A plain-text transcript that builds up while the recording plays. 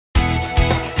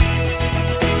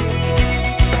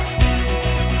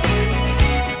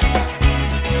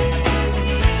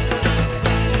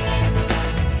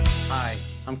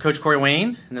Coach Corey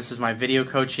Wayne, and this is my video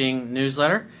coaching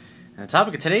newsletter. And the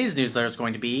topic of today's newsletter is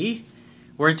going to be,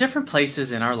 we're at different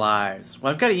places in our lives.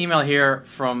 Well, I've got an email here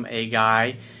from a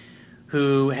guy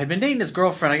who had been dating his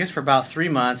girlfriend, I guess, for about 3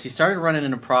 months. He started running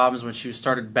into problems when she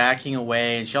started backing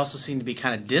away, and she also seemed to be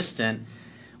kind of distant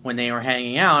when they were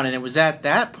hanging out. And it was at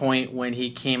that point when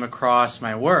he came across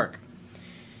my work.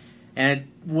 And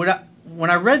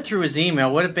when I read through his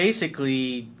email, what it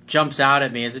basically jumps out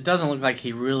at me is it doesn't look like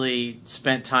he really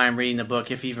spent time reading the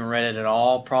book, if he even read it at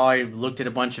all. Probably looked at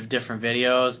a bunch of different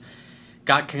videos,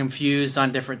 got confused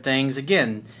on different things.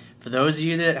 Again, for those of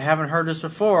you that haven't heard this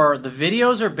before, the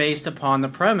videos are based upon the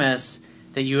premise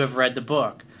that you have read the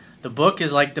book. The book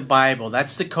is like the Bible.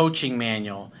 That's the coaching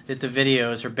manual that the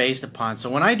videos are based upon. So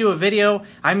when I do a video,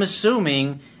 I'm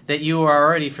assuming that you are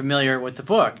already familiar with the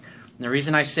book. And the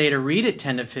reason I say to read it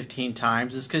 10 to 15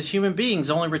 times is because human beings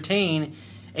only retain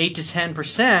 8 to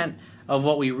 10% of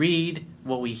what we read,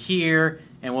 what we hear,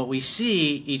 and what we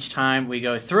see each time we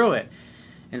go through it.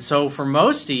 And so for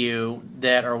most of you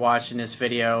that are watching this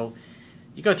video,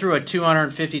 you go through a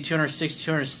 250, 260,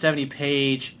 270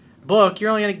 page book, you're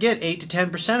only going to get 8 to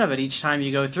 10% of it each time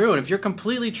you go through it. If you're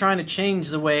completely trying to change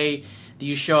the way that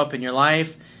you show up in your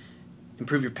life,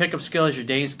 improve your pickup skills, your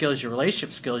dating skills, your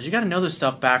relationship skills, you got to know this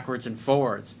stuff backwards and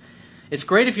forwards. It's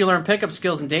great if you learn pickup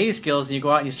skills and dating skills and you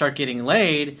go out and you start getting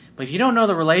laid, but if you don't know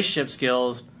the relationship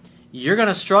skills, you're going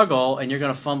to struggle and you're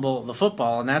going to fumble the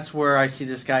football, and that's where I see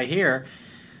this guy here.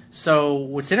 So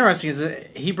what's interesting is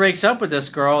that he breaks up with this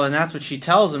girl, and that's what she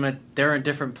tells him, that they're in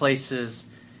different places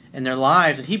in their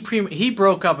lives. And he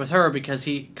broke up with her because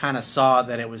he kind of saw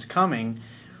that it was coming.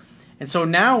 And so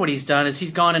now what he's done is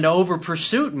he's gone into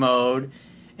over-pursuit mode,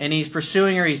 and he's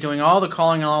pursuing her, he's doing all the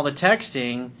calling and all the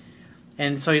texting.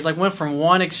 And so he's like went from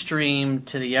one extreme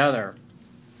to the other.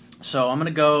 So I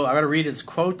got to read his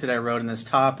quote that I wrote in this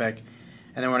topic,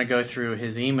 and then we're going to go through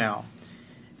his email.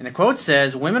 And the quote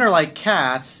says, "Women are like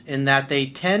cats in that they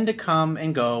tend to come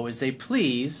and go as they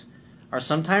please, are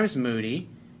sometimes moody,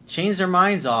 change their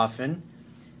minds often,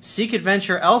 seek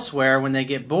adventure elsewhere when they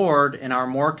get bored, and are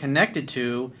more connected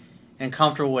to and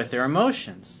comfortable with their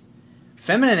emotions.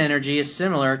 Feminine energy is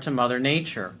similar to Mother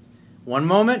Nature. One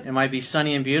moment it might be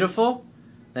sunny and beautiful.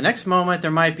 The next moment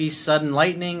there might be sudden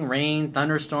lightning, rain,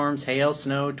 thunderstorms, hail,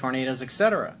 snow, tornadoes,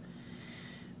 etc.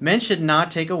 Men should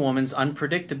not take a woman's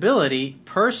unpredictability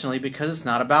personally because it's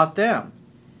not about them.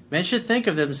 Men should think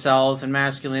of themselves and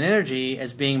masculine energy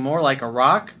as being more like a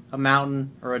rock, a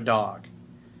mountain, or a dog.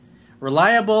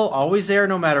 Reliable, always there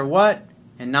no matter what,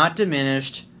 and not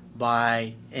diminished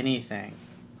by anything."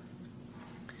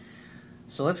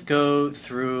 So let's go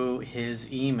through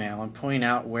his email and point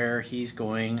out where he's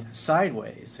going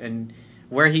sideways and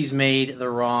where he's made the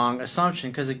wrong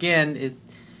assumption. Because again,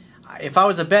 if I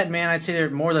was a bet man, I'd say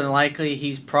that more than likely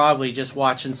he's probably just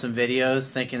watching some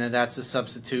videos thinking that that's a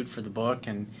substitute for the book.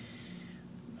 And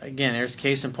again, there's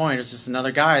case in point. It's just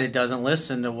another guy that doesn't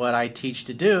listen to what I teach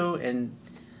to do. And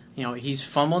you know, he's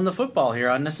fumbling the football here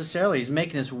unnecessarily. He's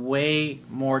making this way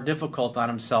more difficult on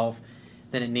himself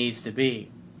than it needs to be.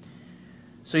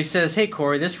 So he says, "Hey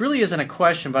Corey, this really isn't a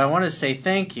question, but I wanted to say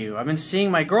thank you. I've been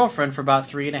seeing my girlfriend for about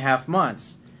 3.5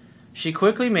 months. She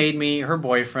quickly made me her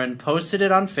boyfriend, posted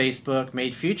it on Facebook,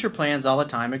 made future plans all the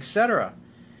time, etc.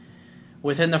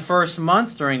 Within the first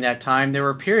month during that time, there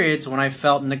were periods when I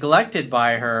felt neglected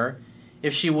by her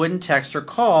if she wouldn't text or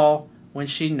call when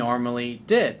she normally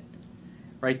did."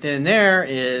 Right then and there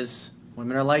is,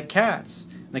 women are like cats.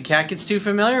 When the cat gets too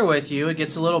familiar with you, it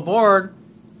gets a little bored,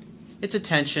 its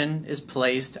attention is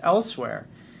placed elsewhere.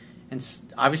 And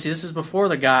obviously this is before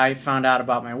the guy found out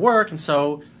about my work, and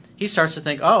so he starts to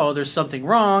think, oh, there's something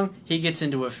wrong. He gets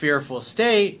into a fearful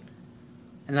state,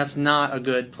 and that's not a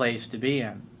good place to be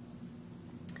in.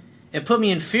 It put me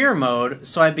in fear mode,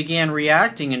 so I began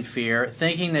reacting in fear,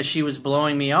 thinking that she was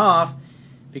blowing me off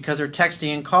because her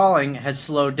texting and calling had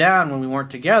slowed down when we weren't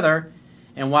together,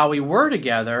 and while we were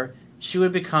together, she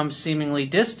would become seemingly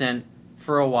distant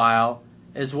for a while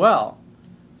as well.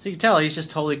 So you can tell he's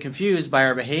just totally confused by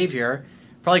her behavior,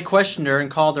 probably questioned her and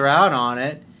called her out on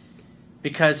it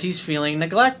because he's feeling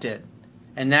neglected.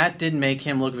 And that didn't make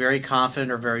him look very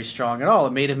confident or very strong at all.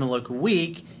 It made him look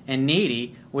weak and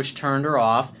needy, which turned her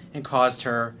off and caused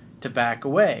her to back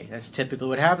away. That's typically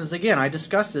what happens. Again, I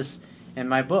discuss this in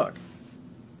my book.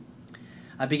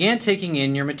 "I began taking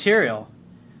in your material.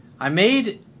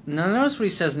 Notice what he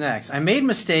says next. I made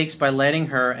mistakes by letting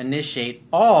her initiate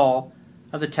all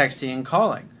of the texting and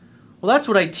calling." Well, that's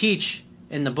what I teach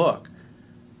in the book.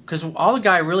 Because all the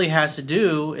guy really has to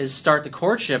do is start the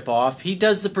courtship off. He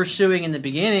does the pursuing in the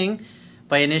beginning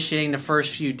by initiating the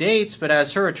first few dates, but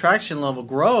as her attraction level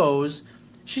grows,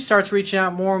 she starts reaching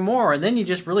out more and more, and then you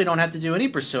just really don't have to do any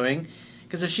pursuing,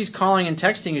 because if she's calling and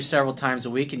texting you several times a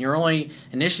week and you're only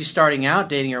initially starting out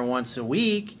dating her once a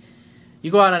week, you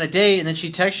go out on a date and then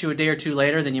she texts you a day or two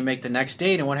later, then you make the next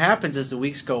date, and what happens as the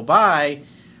weeks go by,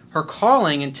 her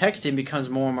calling and texting becomes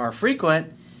more and more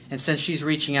frequent, and since she's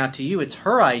reaching out to you, it's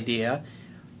her idea,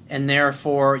 and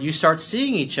therefore you start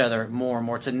seeing each other more and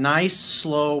more. It's a nice,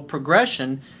 slow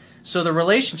progression, so the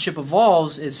relationship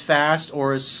evolves as fast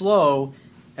or as slow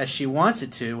as she wants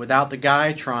it to without the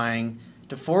guy trying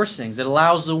to force things. It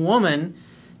allows the woman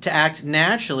to act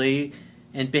naturally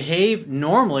and behave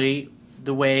normally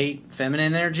the way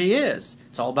feminine energy is.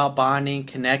 It's all about bonding,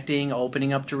 connecting,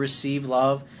 opening up to receive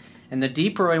love. And the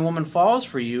deeper a woman falls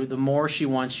for you, the more she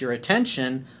wants your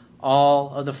attention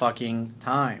all of the fucking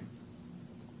time.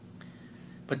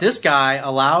 But this guy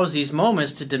allows these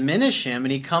moments to diminish him,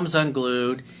 and he comes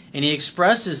unglued, and he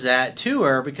expresses that to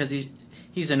her because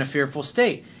he's in a fearful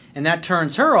state. And that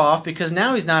turns her off because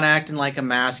now he's not acting like a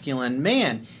masculine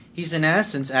man. He's in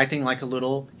essence acting like a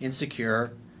little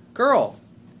insecure girl.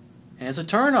 And it's a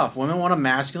turnoff. Women want a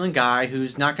masculine guy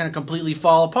who's not going to completely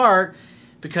fall apart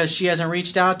because she hasn't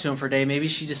reached out to him for a day. Maybe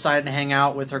she decided to hang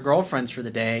out with her girlfriends for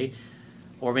the day,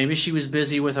 or maybe she was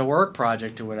busy with a work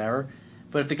project or whatever.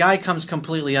 But if the guy comes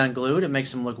completely unglued, it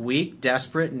makes him look weak,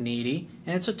 desperate, and needy,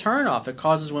 and it's a turnoff. It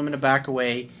causes women to back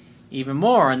away even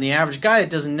more. And the average guy that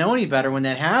doesn't know any better when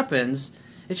that happens,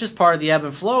 it's just part of the ebb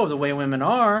and flow of the way women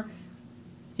are.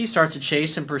 He starts to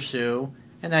chase and pursue,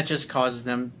 and that just causes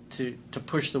them to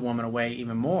push the woman away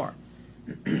even more.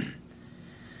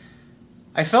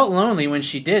 I felt lonely when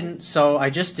she didn't, so I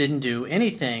just didn't do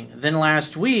anything. Then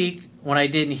last week, when I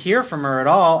didn't hear from her at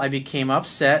all, I became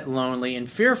upset, lonely, and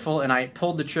fearful, and I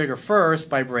pulled the trigger first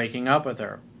by breaking up with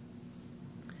her.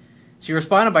 She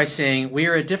responded by saying, "We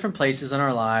are at different places in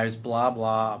our lives, blah,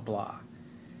 blah, blah."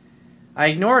 I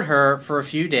ignored her for a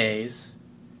few days,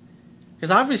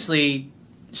 because obviously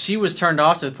she was turned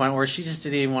off to the point where she just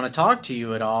didn't even want to talk to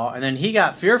you at all. And then he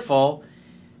got fearful,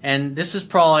 and this is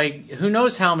probably, who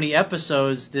knows how many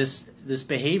episodes this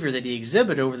behavior that he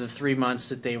exhibited over the 3 months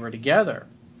that they were together.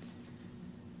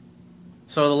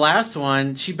 So the last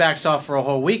one, she backs off for a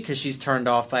whole week because she's turned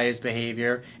off by his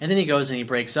behavior, and then he goes and he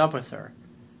breaks up with her,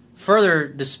 further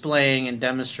displaying and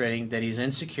demonstrating that he's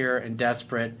insecure and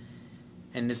desperate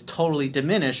and is totally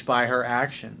diminished by her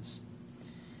actions.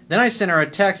 Then I sent her a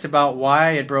text about why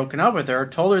I had broken up with her,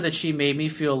 told her that she made me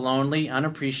feel lonely,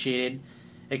 unappreciated,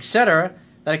 etc.,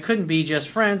 that I couldn't be just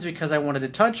friends because I wanted to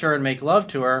touch her and make love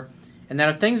to her, and that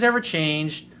if things ever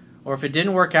changed, or if it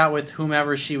didn't work out with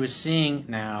whomever she was seeing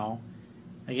now,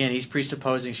 again, he's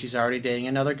presupposing she's already dating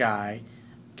another guy.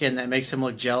 Again, that makes him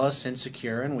look jealous,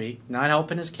 insecure, and weak. Not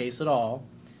helping his case at all.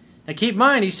 Now keep in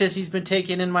mind, he says he's been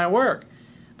taking in my work.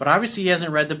 But obviously he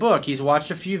hasn't read the book. He's watched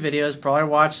a few videos, probably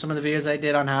watched some of the videos I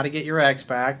did on how to get your ex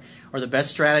back, or the best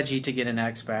strategy to get an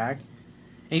ex back.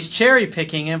 And he's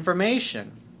cherry-picking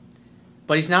information.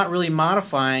 But he's not really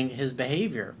modifying his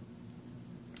behavior.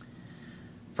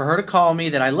 For her to call me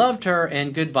that I loved her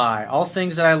and goodbye. All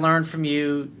things that I learned from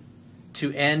you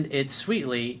to end it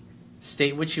sweetly.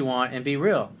 State what you want and be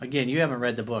real. Again, you haven't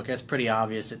read the book. That's pretty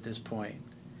obvious at this point.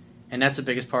 And that's the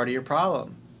biggest part of your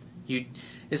problem.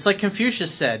 It's like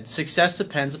Confucius said, success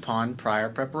depends upon prior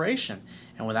preparation.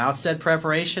 And without said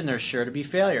preparation, there's sure to be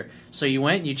failure. So you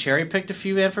went and you cherry-picked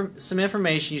some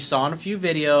information you saw in a few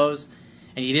videos,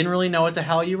 and you didn't really know what the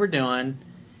hell you were doing.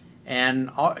 And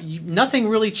nothing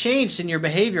really changed in your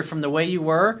behavior from the way you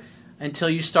were until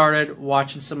you started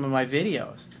watching some of my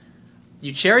videos.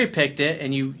 You cherry-picked it,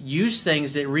 and you used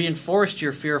things that reinforced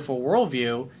your fearful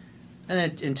worldview, and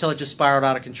then until it just spiraled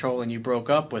out of control and you broke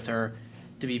up with her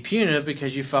to be punitive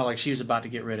because you felt like she was about to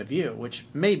get rid of you, which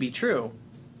may be true.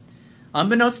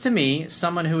 Unbeknownst to me,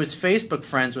 someone who is Facebook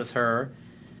friends with her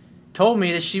told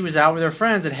me that she was out with her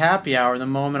friends at happy hour the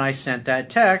moment I sent that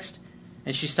text,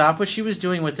 and she stopped what she was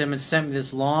doing with them and sent me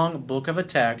this long book of a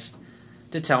text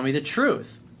to tell me the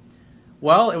truth.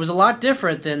 Well, it was a lot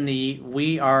different than the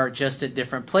 "we are just at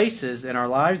different places in our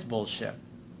lives" bullshit.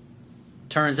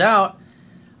 Turns out,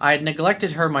 I had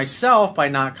neglected her myself by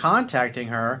not contacting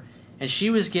her, and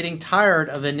she was getting tired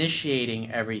of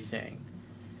initiating everything.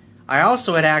 I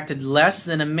also had acted less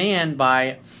than a man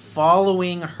by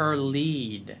following her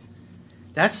lead.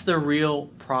 That's the real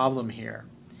problem here.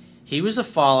 He was a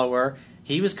follower.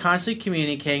 He was constantly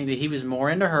communicating that he was more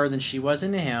into her than she was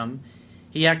into him.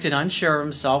 He acted unsure of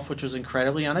himself, which was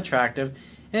incredibly unattractive,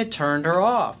 and it turned her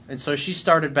off. And so she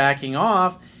started backing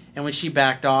off, and when she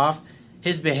backed off,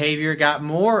 his behavior got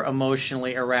more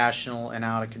emotionally irrational and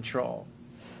out of control.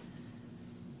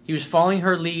 He was following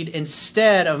her lead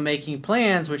instead of making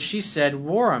plans, which she said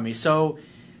wore on me. So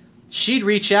she'd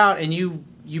reach out, and you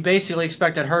basically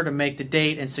expected her to make the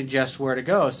date and suggest where to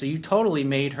go. So you totally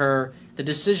made her the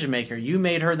decision maker. You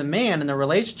made her the man in the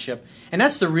relationship. And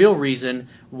that's the real reason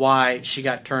why she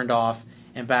got turned off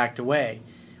and backed away.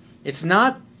 It's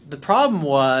not, the problem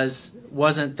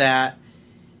wasn't that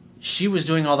she was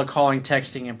doing all the calling,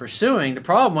 texting, and pursuing. The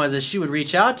problem was that she would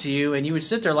reach out to you, and you would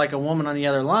sit there like a woman on the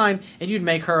other line, and you'd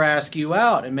make her ask you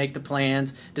out and make the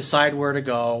plans, decide where to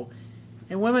go.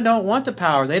 And women don't want the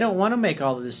power. They don't want to make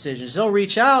all the decisions. They'll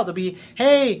reach out. They'll be,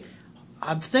 hey,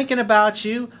 I'm thinking about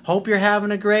you. Hope you're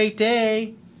having a great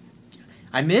day.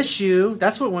 I miss you.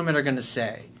 That's what women are going to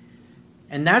say.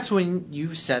 And that's when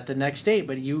you set the next date.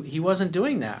 But he wasn't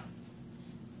doing that.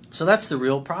 So that's the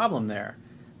real problem there.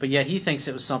 But yet he thinks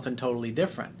it was something totally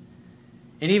different.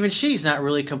 And even she's not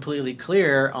really completely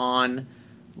clear on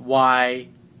why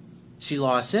she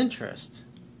lost interest.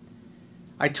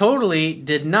 I totally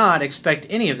did not expect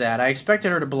any of that. I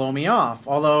expected her to blow me off.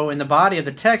 Although in the body of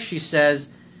the text she says,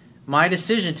 my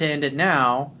decision to end it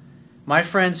now, my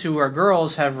friends who are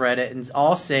girls have read it and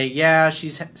all say, yeah,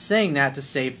 she's saying that to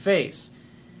save face.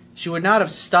 She would not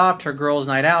have stopped her girls'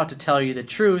 night out to tell you the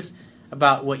truth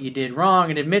about what you did wrong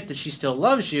and admit that she still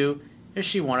loves you if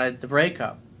she wanted the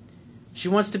breakup. She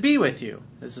wants to be with you.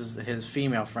 This is his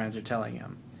female friends are telling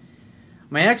him.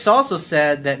 My ex also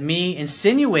said that me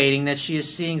insinuating that she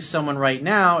is seeing someone right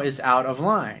now is out of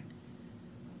line.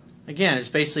 Again, it's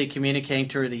basically communicating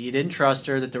to her that you didn't trust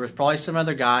her, that there was probably some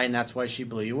other guy, and that's why she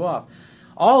blew you off.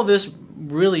 All of this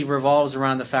really revolves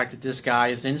around the fact that this guy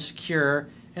is insecure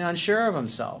and unsure of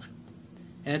himself.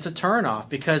 And it's a turnoff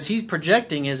because he's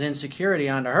projecting his insecurity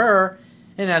onto her,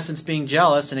 in essence being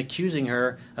jealous and accusing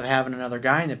her of having another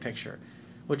guy in the picture,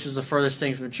 which is the furthest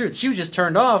thing from the truth. She was just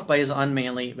turned off by his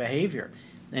unmanly behavior,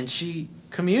 and she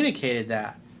communicated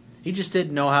that. He just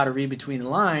didn't know how to read between the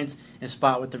lines and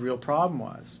spot what the real problem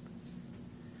was.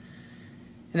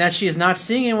 And that she is not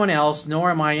seeing anyone else,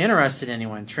 nor am I interested in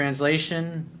anyone.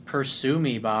 Translation, pursue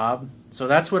me, Bob. So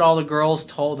that's what all the girls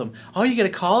told him. Oh, you got to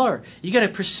call her. You got to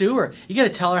pursue her. You got to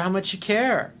tell her how much you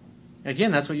care.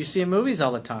 Again, that's what you see in movies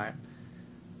all the time.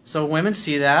 So women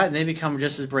see that, and they become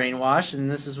just as brainwashed,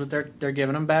 and this is what they're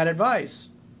giving them bad advice.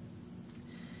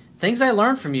 Things I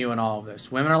learned from you in all of this.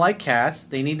 Women are like cats.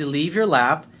 They need to leave your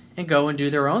lap and go and do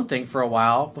their own thing for a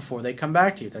while before they come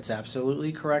back to you. That's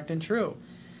absolutely correct and true.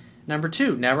 Number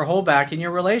 2, never hold back in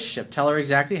your relationship. Tell her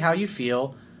exactly how you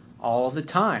feel all of the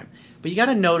time. But you got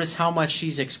to notice how much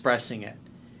she's expressing it.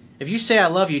 If you say I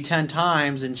love you 10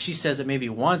 times and she says it maybe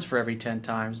once for every 10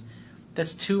 times,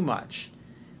 that's too much.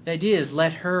 The idea is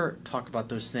let her talk about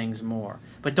those things more.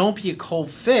 But don't be a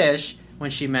cold fish when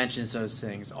she mentions those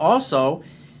things. Also,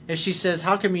 if she says,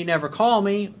 how come you never call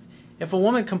me? If a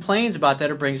woman complains about that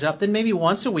or brings up, then maybe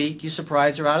once a week you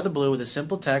surprise her out of the blue with a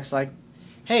simple text like,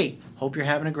 hey, hope you're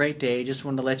having a great day. Just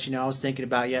wanted to let you know I was thinking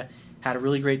about you. Had a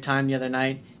really great time the other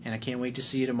night, and I can't wait to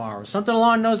see you tomorrow. Something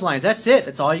along those lines. That's it.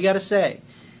 That's all you got to say.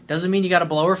 Doesn't mean you got to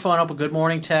blow her phone up a good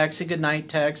morning text, a good night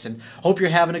text, and hope you're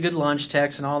having a good lunch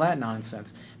text and all that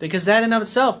nonsense. Because that in of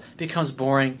itself becomes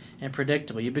boring and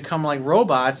predictable. You become like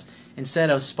robots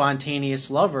instead of spontaneous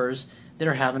lovers that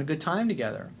are having a good time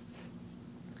together.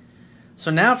 So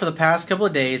now for the past couple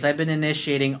of days, I've been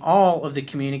initiating all of the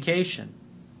communication.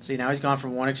 See, now he's gone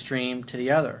from one extreme to the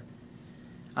other.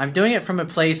 I'm doing it from a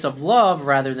place of love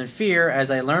rather than fear,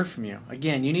 as I learned from you.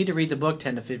 Again, you need to read the book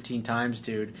 10 to 15 times,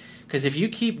 dude. Because if you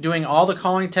keep doing all the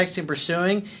calling, texting,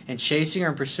 pursuing, and chasing her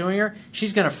and pursuing her,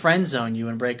 she's going to friend zone you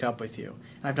and break up with you.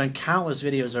 And I've done countless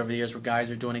videos over the years where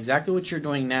guys are doing exactly what you're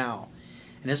doing now.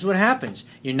 And this is what happens.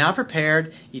 You're not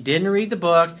prepared. You didn't read the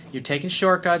book. You're taking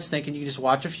shortcuts, thinking you can just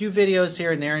watch a few videos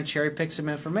here and there and cherry pick some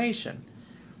information.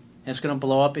 And it's going to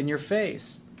blow up in your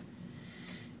face.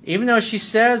 Even though she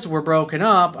says we're broken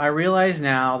up, I realize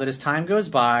now that as time goes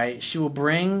by, she will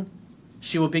begin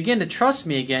to trust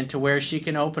me again to where she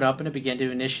can open up and begin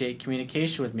to initiate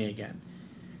communication with me again.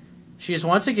 She is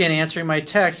once again answering my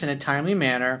texts in a timely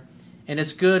manner, and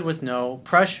it's good with no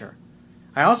pressure.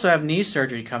 I also have knee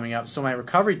surgery coming up, so my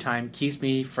recovery time keeps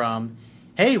me from,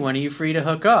 hey, when are you free to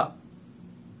hook up?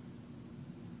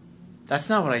 That's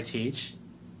not what I teach.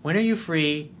 When are you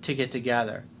free to get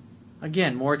together?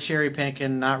 Again, more cherry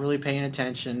picking, not really paying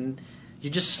attention.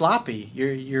 You're just sloppy.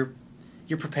 Your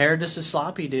preparedness is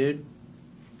sloppy, dude.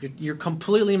 You're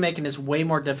completely making this way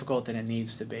more difficult than it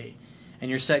needs to be. And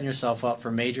you're setting yourself up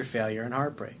for major failure and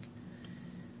heartbreak.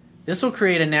 This will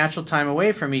create a natural time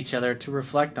away from each other to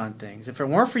reflect on things. If it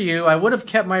weren't for you, I would have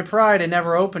kept my pride and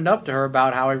never opened up to her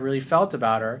about how I really felt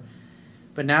about her.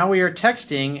 But now we are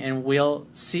texting, and we'll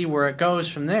see where it goes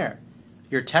from there.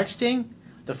 You're texting,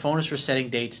 the phone is for setting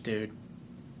dates, dude.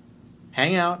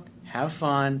 Hang out, have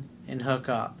fun, and hook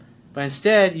up. But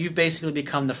instead, you've basically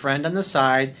become the friend on the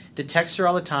side that texts her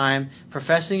all the time,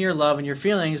 professing your love and your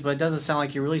feelings, but it doesn't sound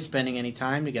like you're really spending any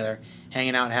time together,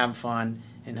 hanging out, having fun,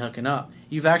 and hooking up.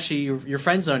 You're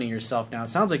friend zoning yourself now. It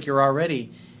sounds like you're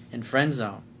already in friend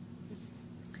zone.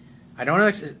 I don't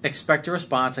expect a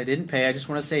response. I didn't pay. I just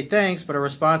want to say thanks, but a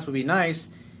response would be nice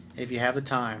if you have the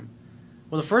time.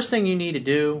 Well, the first thing you need to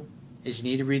do is you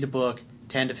need to read the book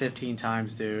 10 to 15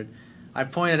 times, dude. I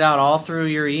pointed out all through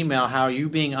your email how you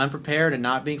being unprepared and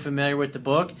not being familiar with the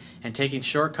book and taking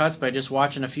shortcuts by just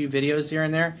watching a few videos here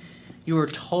and there, you are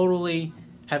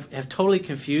have totally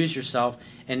confused yourself,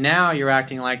 and now you're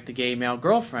acting like the gay male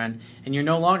girlfriend, and you're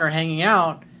no longer hanging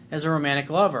out as a romantic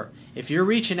lover. If you're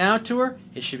reaching out to her,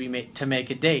 it should be to make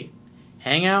a date.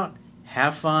 Hang out,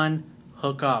 have fun,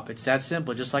 hook up. It's that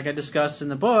simple. Just like I discussed in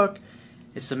the book,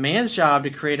 it's the man's job to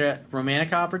create a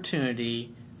romantic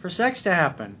opportunity for sex to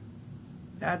happen.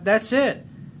 That's it.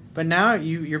 But now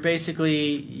you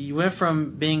went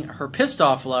from being her pissed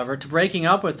off lover to breaking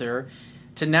up with her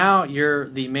to now you're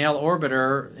the male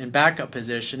orbiter in backup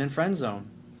position in friend zone.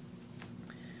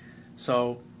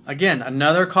 So again,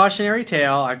 another cautionary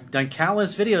tale. I've done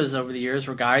countless videos over the years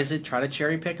where guys that try to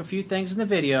cherry pick a few things in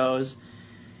the videos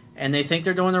and they think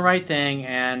they're doing the right thing,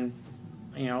 and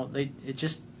it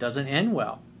just doesn't end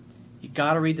well. You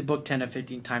got to read the book 10 to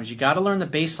 15 times. You got to learn the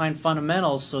baseline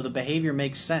fundamentals so the behavior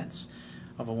makes sense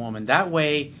of a woman. That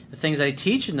way, the things I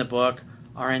teach in the book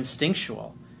are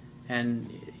instinctual.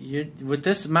 And with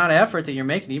this amount of effort that you're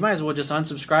making, you might as well just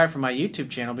unsubscribe from my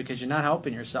YouTube channel because you're not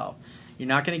helping yourself. You're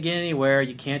not going to get anywhere.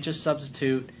 You can't just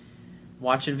substitute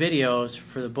watching videos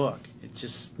for the book. It's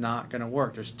just not going to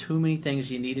work. There's too many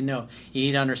things you need to know. You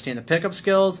need to understand the pickup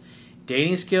skills,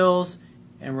 dating skills,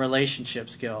 and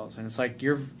relationship skills. And it's like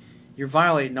you're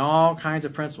violating all kinds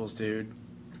of principles, dude.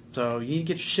 So you need to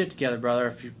get your shit together, brother,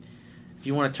 if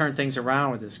you want to turn things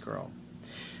around with this girl.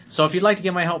 So if you'd like to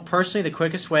get my help personally, the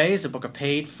quickest way is to book a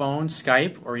paid phone,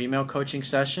 Skype, or email coaching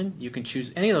session. You can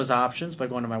choose any of those options by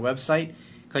going to my website,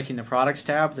 clicking the products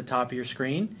tab at the top of your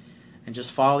screen, and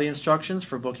just follow the instructions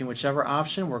for booking whichever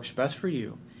option works best for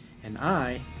you. And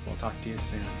I will talk to you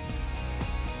soon.